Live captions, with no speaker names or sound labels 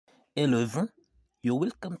Hello everyone, you're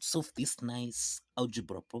welcome to solve this nice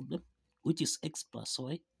algebra problem, which is x plus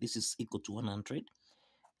y. This is equal to 100.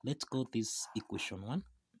 Let's call this equation 1,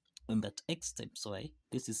 and that x times y,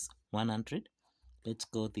 this is 100. Let's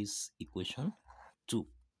call this equation 2.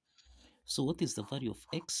 So what is the value of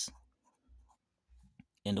x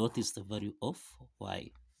and what is the value of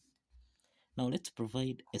y? Now let's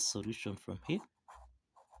provide a solution from here.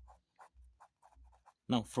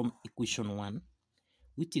 Now from equation 1,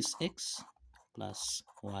 which is x plus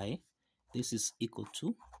y, this is equal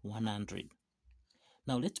to 100.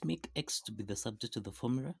 Now let's make x to be the subject of the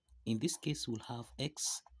formula. In this case, we'll have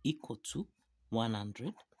x equal to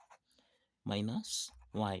 100 minus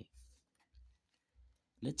y.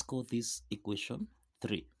 Let's call this equation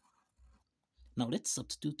 3. Now let's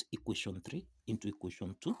substitute equation 3 into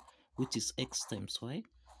equation 2, which is x times y,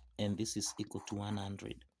 and this is equal to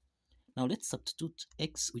 100. Now let's substitute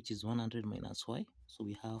x, which is 100 minus y. So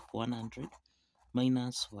we have 100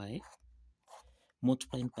 minus y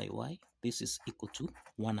multiplied by y. This is equal to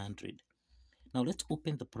 100. Now let's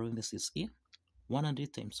open the parentheses here.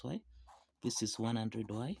 100 times y, this is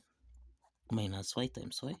 100y minus y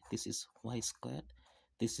times y, this is y squared,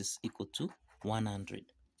 this is equal to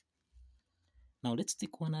 100. Now let's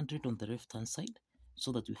take 100 on the left hand side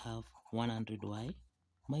so that we have 100y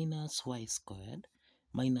minus y squared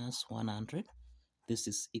minus 100, this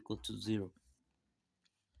is equal to 0.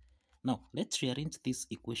 Now let's rearrange this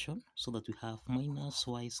equation so that we have minus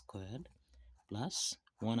y squared plus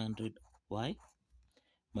 100y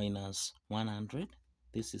minus 100,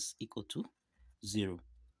 this is equal to 0.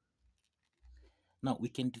 Now we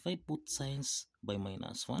can divide both signs by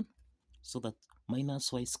minus 1 so that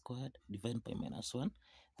minus y squared divided by minus 1,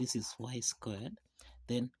 this is y squared,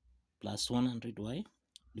 then plus 100y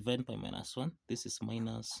divided by minus 1, this is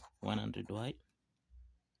minus 100y,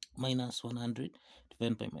 minus 100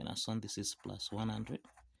 divided by minus 1, this is plus 100,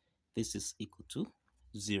 this is equal to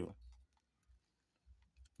 0.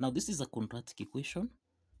 Now this is a quadratic equation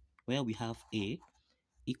where we have a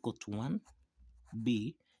equal to 1,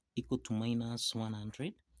 b equal to minus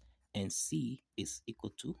 100, and c is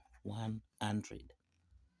equal to 100.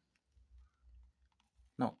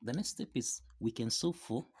 Now the next step is we can solve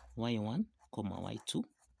for y1 comma y2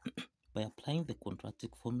 by applying the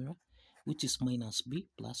quadratic formula, which is minus b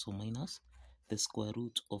plus or minus the square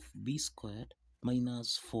root of b squared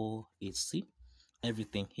minus 4ac,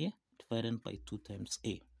 everything here divided by 2 times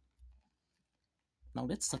a. Now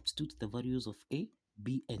let's substitute the values of a,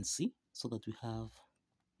 b, and c so that we have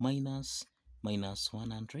minus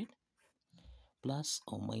 100 plus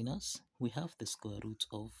or minus, we have the square root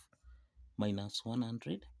of minus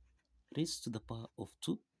 100 raised to the power of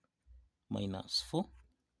 2 minus 4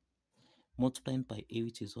 multiplied by a,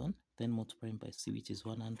 which is 1, then multiplied by c, which is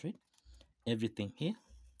 100, everything here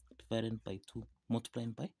divided by 2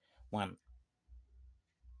 multiplied by 1.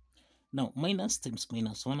 Now minus times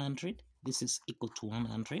minus 100, this is equal to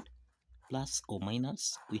 100, plus or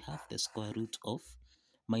minus, we have the square root of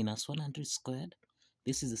minus 100 squared,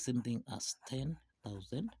 this is the same thing as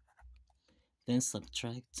 10,000, then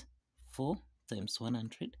subtract 4 times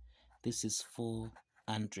 100, this is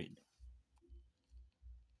 400,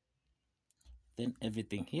 then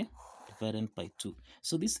everything here divided by 2.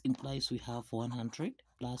 So this implies we have 100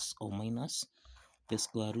 plus or minus the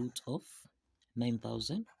square root of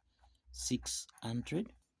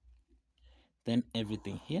 9,600, then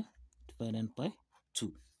everything here divided by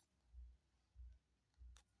 2.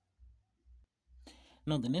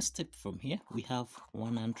 Now the next step from here, we have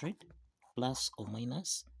 100 plus or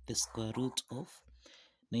minus the square root of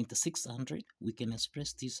 9,600. We can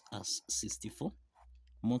express this as 64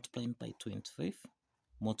 multiplied by 25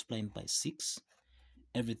 multiplied by 6,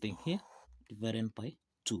 everything here divided by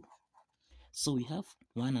 2. So we have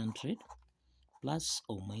 100 plus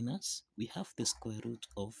or minus, we have the square root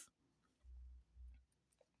of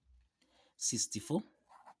 64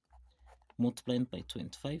 multiplied by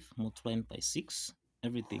 25 multiplied by 6,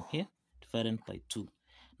 everything here divided by 2.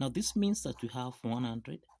 Now this means that we have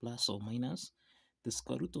 100 plus or minus the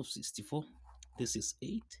square root of 64, this is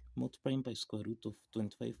 8, multiplied by square root of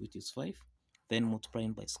 25, which is 5, then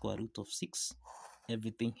multiplied by square root of 6,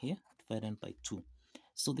 everything here divided by 2.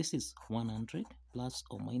 So this is 100 plus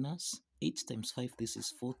or minus 8 times 5, this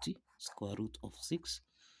is 40, square root of 6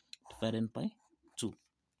 divided by 2.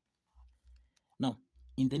 Now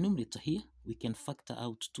in the numerator here, we can factor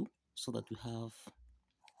out 2 so that we have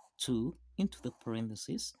 2 into the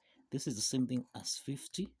parentheses. This is the same thing as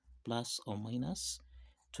 50 plus or minus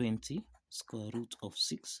 20 square root of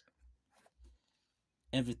 6,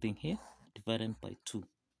 everything here divided by 2.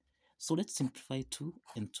 So let's simplify 2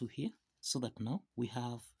 and 2 here so that now we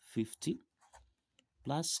have 50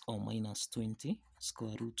 plus or minus 20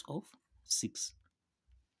 square root of 6.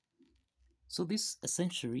 So this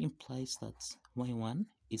essentially implies that y1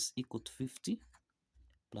 is equal to 50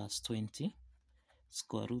 plus 20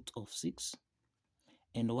 square root of 6,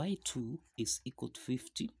 and y2 is equal to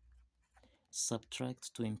 50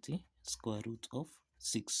 subtract 20 square root of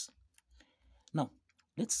 6. Now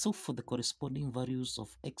let's solve for the corresponding values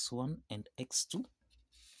of x1 and x2.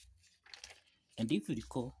 And if you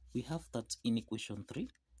recall, we have that in equation 3,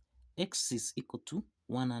 x is equal to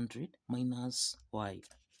 100 minus y.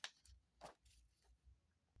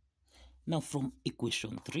 Now from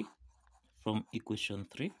equation 3,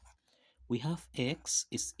 we have x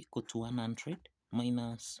is equal to 100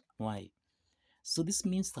 minus y. So this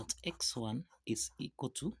means that x1 is equal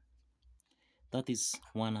to, that is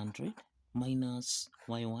 100 minus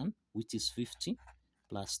y1, which is 50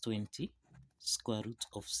 plus 20 square root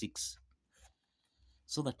of 6.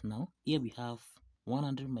 So that now here we have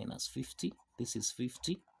 100 minus 50, this is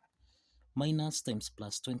 50, minus times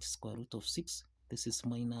plus 20 square root of 6, this is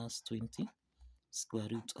minus 20 square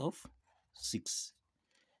root of 6.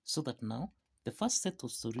 So that now the first set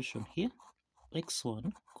of solution here,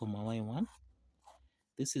 x1 comma y1,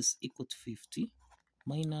 this is equal to 50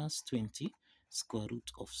 minus 20 square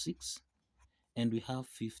root of 6, and we have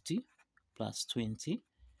 50 plus 20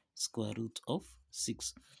 square root of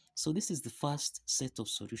 6. So this is the first set of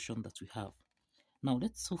solution that we have. Now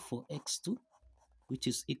let's solve for x2, which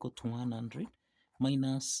is equal to 100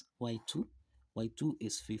 minus y2. y2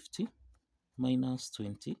 is 50 minus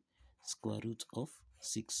 20 square root of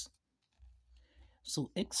 6.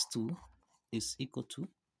 So x2 is equal to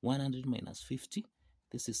 100 minus 50.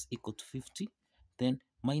 This is equal to 50. Then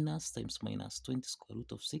minus times minus 20 square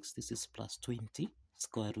root of 6. This is plus 20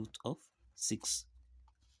 square root of 6.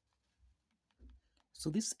 So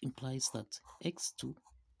this implies that x2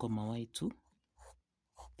 comma y2,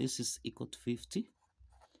 this is equal to 50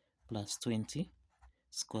 plus 20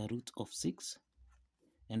 square root of 6,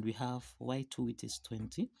 and we have y2, which is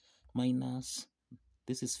 20, minus,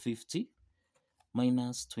 this is 50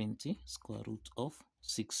 minus 20 square root of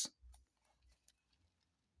 6.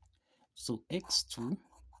 So x2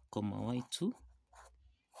 comma y2,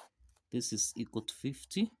 this is equal to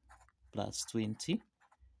 50 plus 20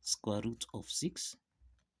 square root of 6,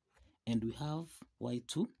 and we have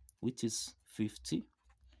y2, which is 50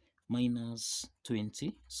 minus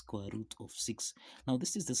 20 square root of 6. Now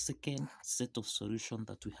this is the second set of solution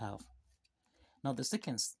that we have. Now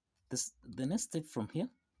the next step from here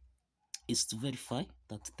is to verify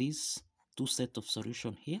that these two set of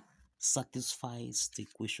solution here satisfies the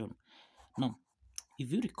equation. Now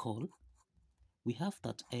if you recall, we have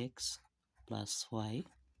that x plus y,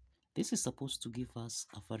 this is supposed to give us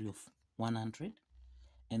a value of 100,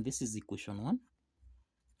 and this is equation 1.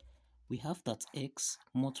 We have that x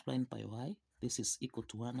multiplied by y, this is equal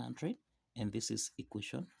to 100, and this is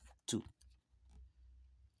equation 2.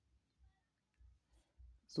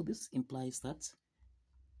 So this implies that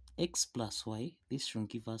x plus y, this should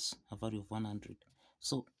give us a value of 100.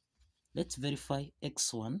 So let's verify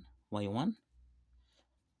x1, y1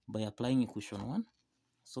 by applying equation 1,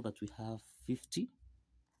 so that we have 50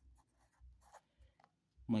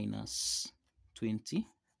 minus 20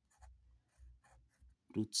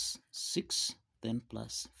 roots 6, then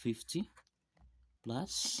plus 50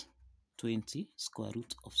 plus 20 square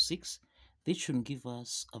root of 6. This should give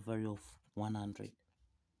us a value of 100.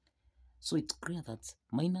 So it's clear that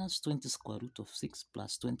minus 20 square root of 6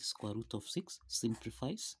 plus 20 square root of 6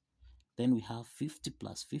 simplifies. Then we have 50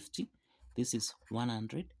 plus 50. This is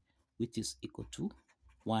 100, which is equal to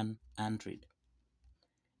 100.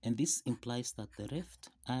 And this implies that the left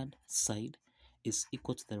hand side is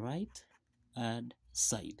equal to the right hand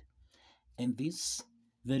side. And this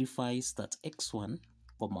verifies that x1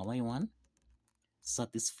 comma y1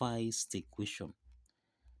 satisfies the equation.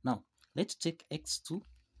 Now let's check x2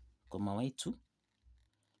 comma y2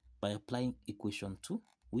 by applying equation 2,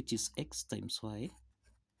 which is x times y.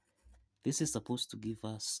 This is supposed to give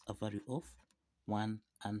us a value of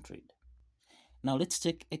 100. Now let's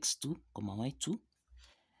check x2 comma y2.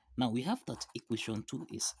 Now we have that equation 2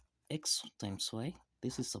 is x times y.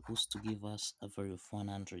 This is supposed to give us a value of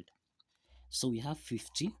 100. So we have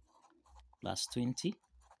 50 plus 20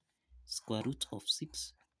 square root of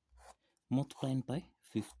 6 multiplied by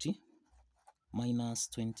 50 minus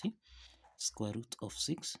 20 square root of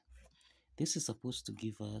 6. This is supposed to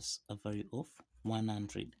give us a value of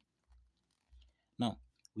 100. Now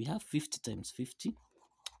we have 50 times 50.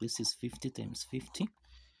 This is 50 times 50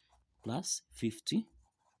 plus 50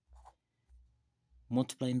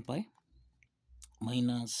 multiplied by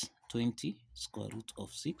minus 20 square root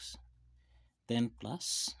of 6, then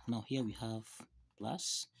plus, now here we have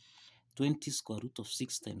plus 20 square root of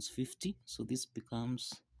 6 times 50, so this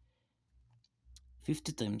becomes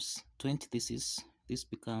 50 times 20, this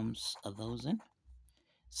becomes 1000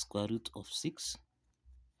 square root of 6.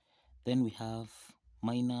 Then we have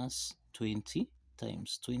minus 20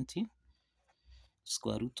 times 20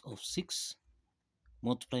 square root of 6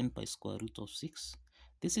 multiplied by square root of 6.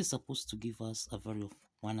 This is supposed to give us a value of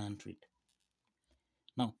 100.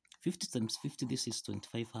 Now 50 times 50, this is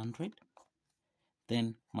 2500,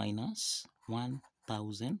 then minus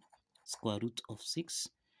 1000 square root of 6,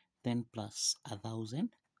 then plus 1000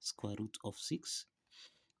 square root of 6,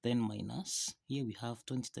 then minus, here we have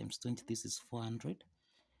 20 times 20, this is 400,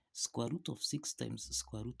 square root of 6 times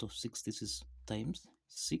square root of 6, this is times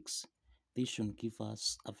 6. This should give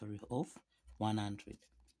us a value of 100.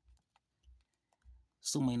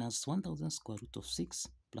 So minus 1000 square root of 6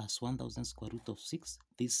 plus 1000 square root of 6,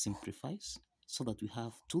 this simplifies so that we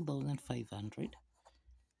have 2500.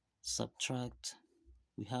 Subtract,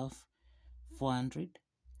 we have 400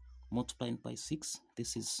 multiplied by 6,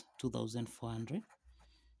 this is 2400.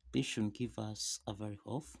 This should give us a value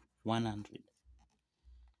of 100.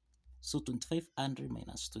 So 2500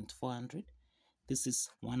 minus 2400, this is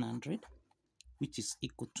 100, which is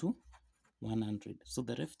equal to 100. So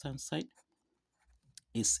the left hand side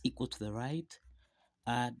is equal to the right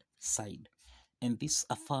hand side, and this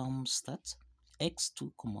affirms that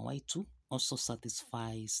x2, y2 also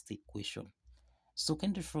satisfies the equation. So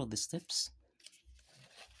kindly follow the steps,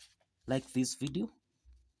 like this video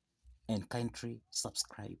and kindly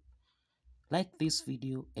subscribe. Like this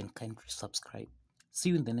video and kindly subscribe. See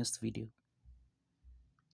you in the next video.